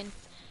Mexican.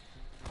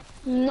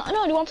 No,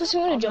 do you wanna play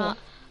some Uno, Gemma?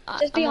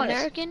 Just be I'm honest.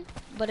 American,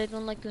 but I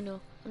don't like Uno.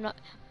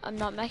 I'm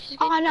not Mexican,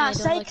 Oh, and no, I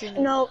don't like psych.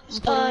 Uno. No,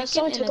 I'm Puerto Rican,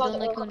 someone and took I all don't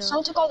the like Uno.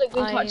 someone took all the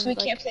green cards, so we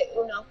I'm can't play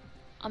Uno.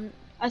 I'm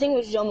I think it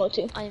was Jomo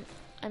too.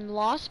 I'm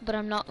lost, but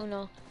I'm not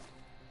Uno.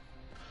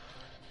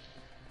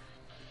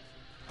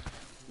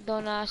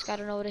 Don't ask. I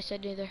don't know what I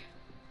said either.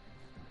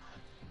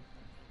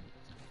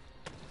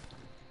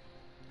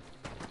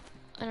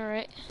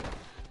 Alright.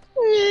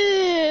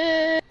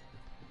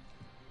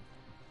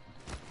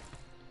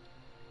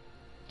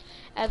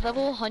 At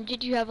level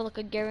 100, you have like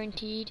a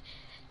guaranteed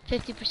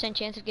 50%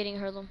 chance of getting a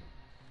Hurlem.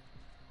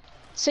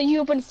 So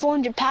you opened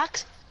 400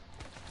 packs?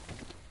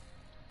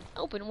 I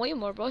opened way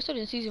more, bro. I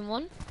started in season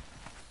 1.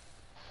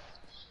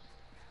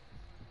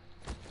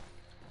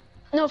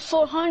 No,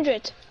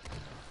 400.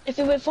 If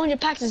you win 400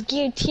 packs, it's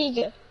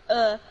guaranteed.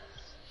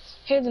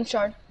 Heirloom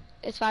shard.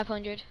 It's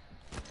 500.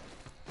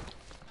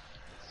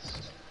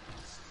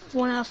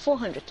 One out of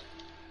 400.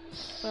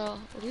 Bro,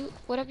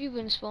 what have you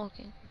been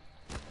smoking?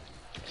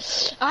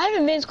 I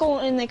haven't been to school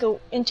in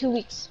in 2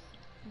 weeks.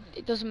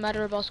 It doesn't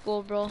matter about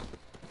school, bro.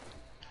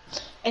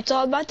 It's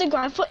all about the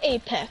grind for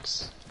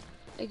Apex.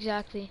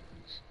 Exactly.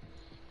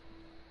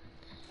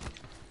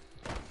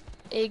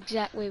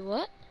 Wait,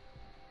 what?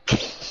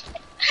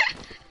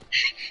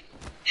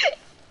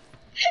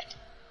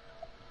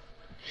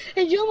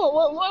 Hey,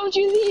 Jomo, why don't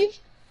you leave?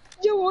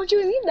 Jomo, why don't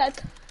you leave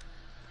that?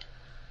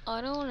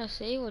 I don't want to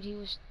say what he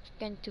was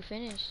going to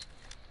finish.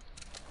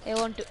 I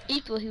want to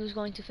eat what he was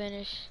going to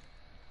finish.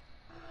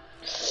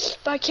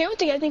 But I can't wait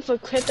to get anything for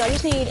crypto. I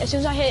just need, as soon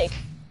as I hit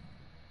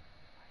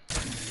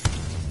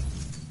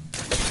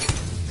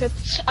it.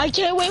 I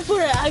can't wait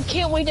for it. I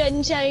can't wait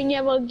until I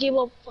never give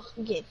up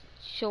again.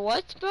 So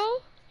what, bro?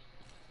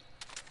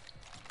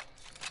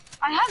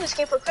 I have the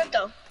skin for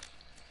crypto.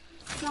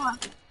 No,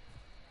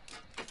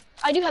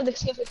 I do have the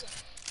skin for crypto.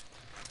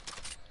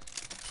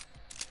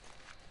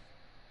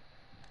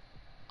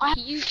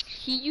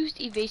 He used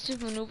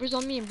evasive maneuvers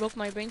on me and broke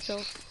my brain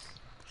cells.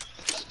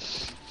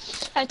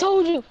 I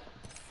told you.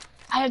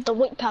 I have the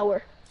weight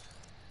power.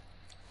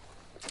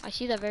 I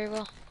see that very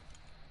well.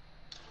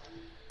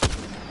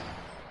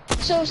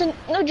 So,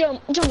 no,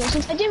 Jomo,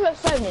 since I did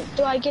Revenant,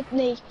 do I get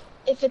the,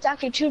 if it's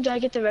actually true, do I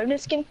get the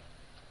Revenant skin?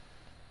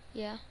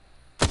 Yeah.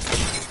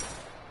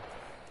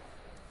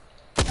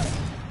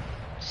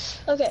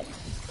 Okay,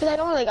 because I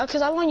don't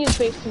because I want to use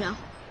Wraith for now.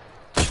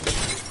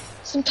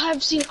 Sometimes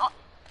I've seen,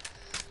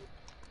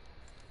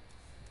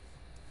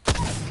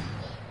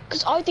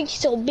 because I think he's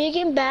so big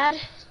and bad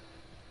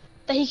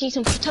that he can eat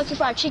some Kentucky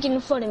Fried Chicken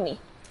in front of me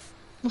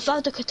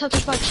without the Kentucky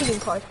Fried Chicken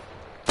card.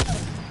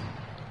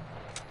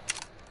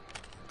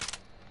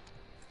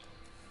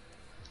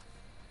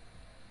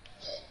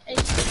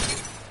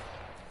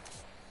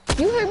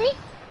 You heard me?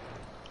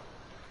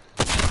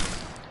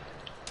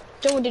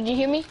 Joe, did you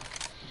hear me?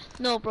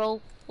 No,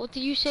 bro. What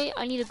did you say?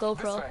 I need a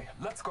GoPro. This way.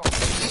 Let's go.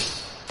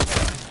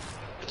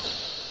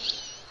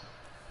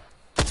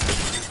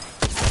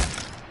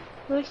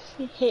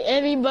 Hey,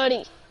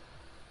 everybody.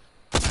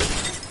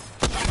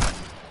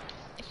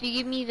 If you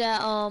give me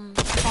that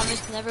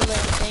promise neverland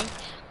thing,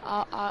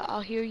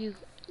 I'll hear you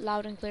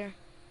loud and clear.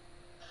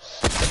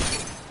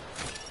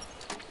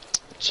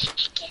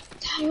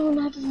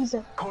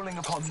 Calling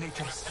upon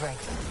nature's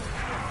strength.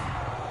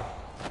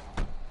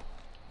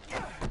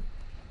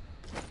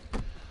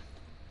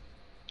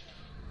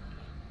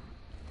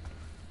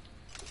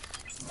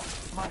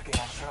 Marking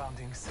our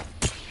surroundings.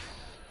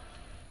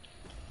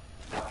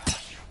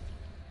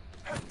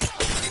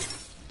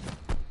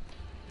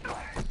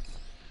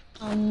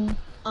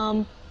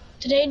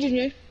 Today,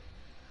 Junior.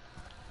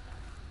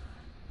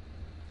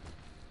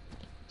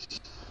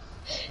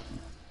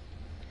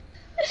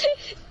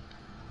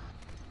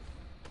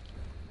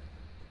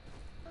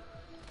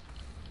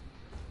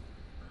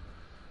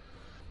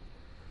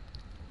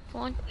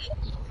 Come on.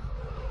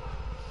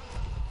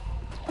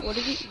 What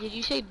did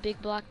you say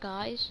big black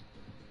guys?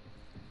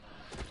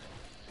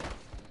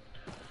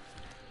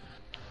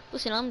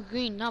 Listen, I'm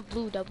green, not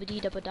blue, dabba dee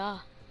dabba da.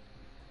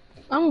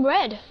 I'm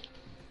red.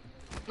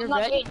 You're I'm not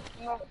red? green.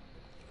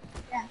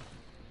 Yeah.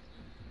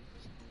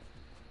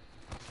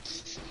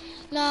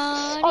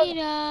 La Oh. dee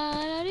da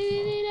la dee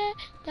dee da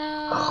da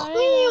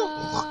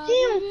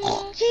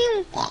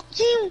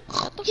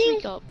Shut the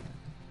freak up.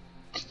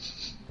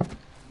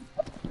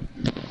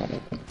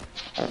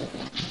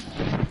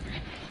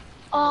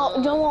 Oh,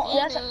 Jomo,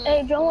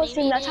 hey, Jomo's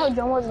stream, that's how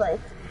Jomo's like.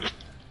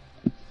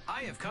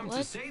 I have come to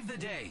What? save the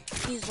day.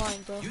 He's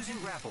lying, bro. Using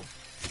grapple.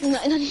 No.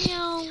 No.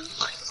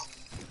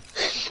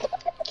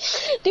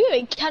 Do you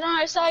have a cat on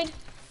our side?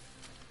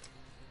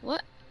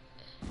 What?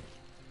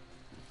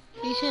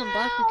 You say I'm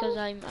black because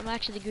I'm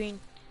actually green.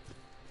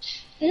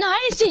 No, I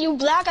didn't say you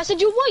black. I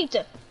said you white.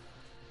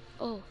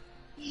 Oh,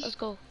 let's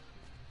go.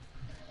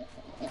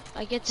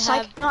 I get to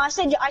Psych. have. No, I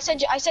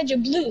said you're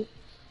blue.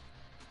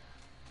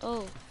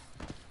 Oh.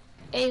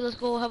 Hey, let's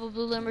go have a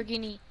blue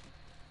Lamborghini.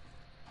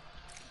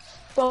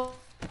 Bro,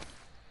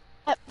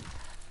 I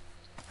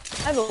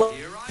have a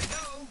Here I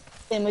go.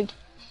 Lamborghini.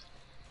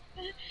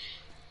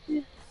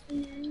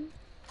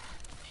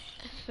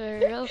 For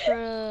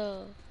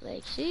real.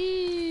 Like,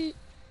 see.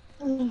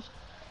 My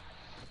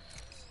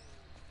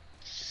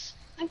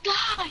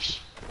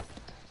gosh.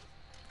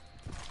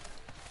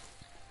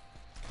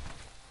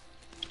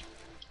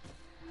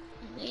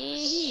 Man,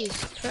 he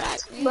is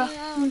cracked, man. Bruh.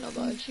 I don't know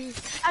about you.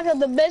 I got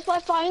the best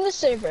Wi-Fi in the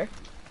server.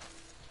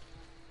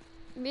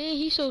 Man,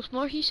 he's so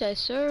smart. He said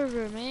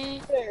server,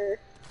 man.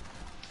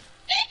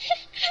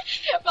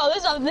 Bro, this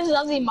is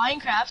obviously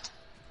Minecraft.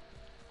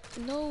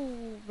 No,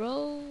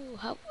 bro.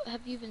 How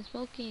have you been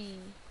smoking?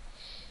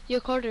 Yo,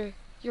 Carter,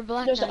 you're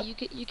black There's now. a-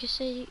 You can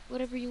say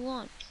whatever you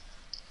want.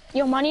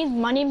 Yo, my name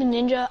is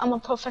Ninja. I'm a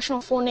professional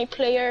Fortnite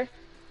player.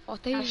 Oh, I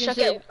thought you I were suck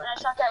gonna at say.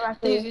 Raptor. I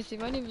thought you were gonna say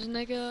my name is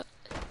nigga.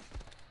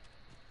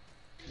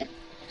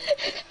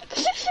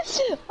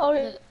 Oh,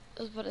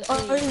 I was about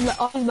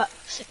to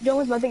say, Joe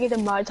was about to get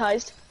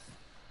demonetized.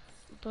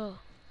 bro.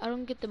 I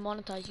don't get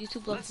demonetized.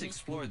 YouTube loves Let's me.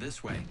 explore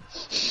this way.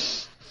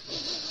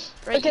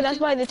 Right, Okay, that's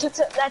YouTube? why they took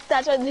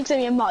that's why they took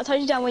me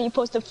montage down when you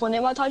post the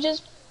Fortnite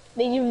montages.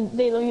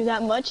 They love you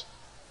that much.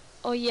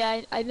 Oh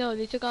yeah, I know.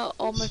 They took out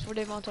all my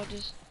 4-day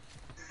montages.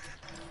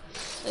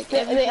 Like They,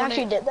 every they Fortnite,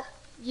 actually did that.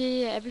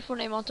 yeah. Every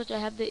Fortnite montage I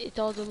have, it's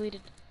all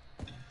deleted.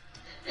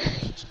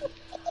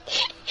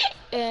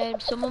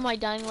 And some of my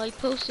Dying Light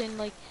posts and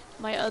like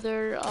my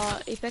other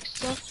Apex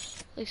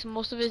stuff, like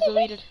most of it is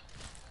deleted.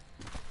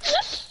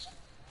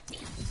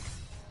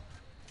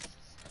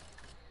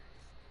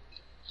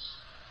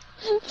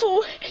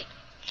 Fool.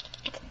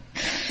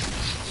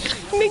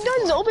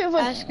 McDonald's is open,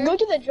 but Ask her, go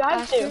to the ask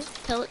drive-thru.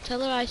 her, tell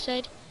her I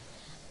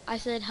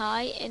said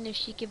hi, and if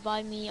she could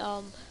buy me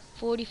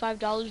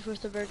 $45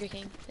 worth of Burger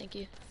King, thank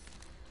you.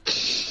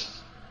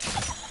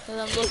 Cause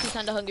I'm low-key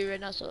kinda hungry right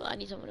now, so I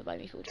need someone to buy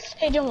me food.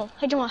 Hey Jomo,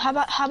 how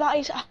about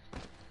I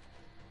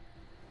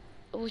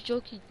I was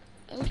joking.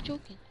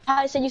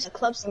 I said use a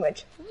club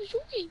sandwich. I was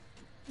joking.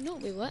 No,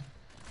 wait, what?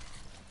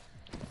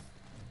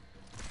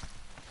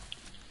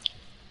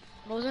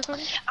 What was that,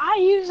 Carter?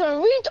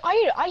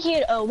 I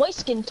hear a white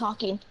skin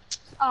talking.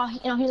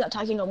 He's not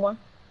talking no more.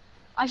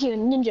 I hear a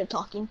ninja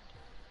talking.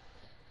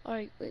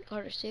 Alright, wait,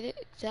 Carter, say that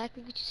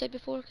exactly what you said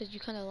before, because you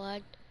kind of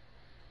lagged.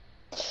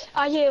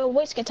 I hear a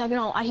white skin talking.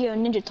 No, I hear a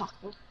ninja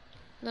talking.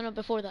 No,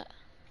 before that.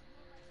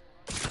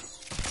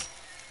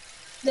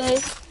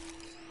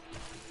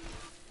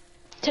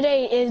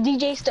 Today is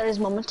DJ Star's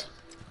moment.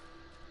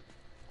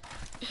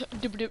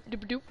 Doop-a-doop,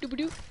 doop-a-doop,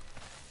 doop-a-doop.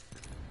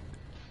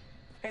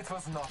 It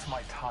was not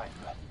my time.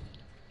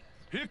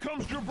 Here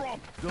comes your bro.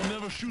 They'll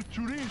never shoot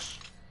through this.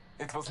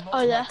 It was not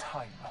Oh, yeah. my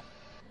time.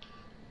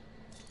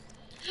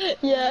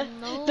 Yeah,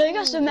 No, but I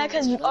guess the Mac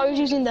is always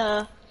using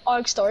the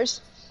ARC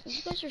stars.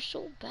 You guys are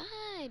so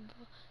bad,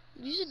 bro.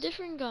 Use a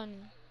different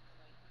gun.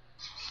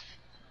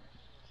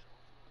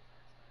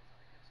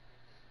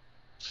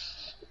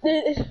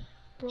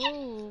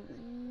 Bro,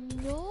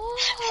 no.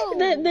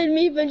 Then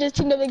me even just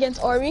teamed up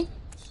against Army.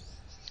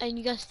 And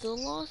you guys still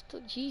lost?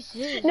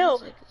 Jesus. No,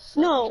 that's like a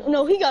sucker.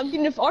 no, he got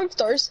beaten with ARC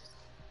stars.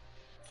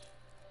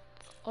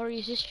 Or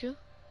is this true?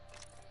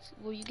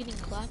 Were you getting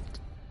clapped?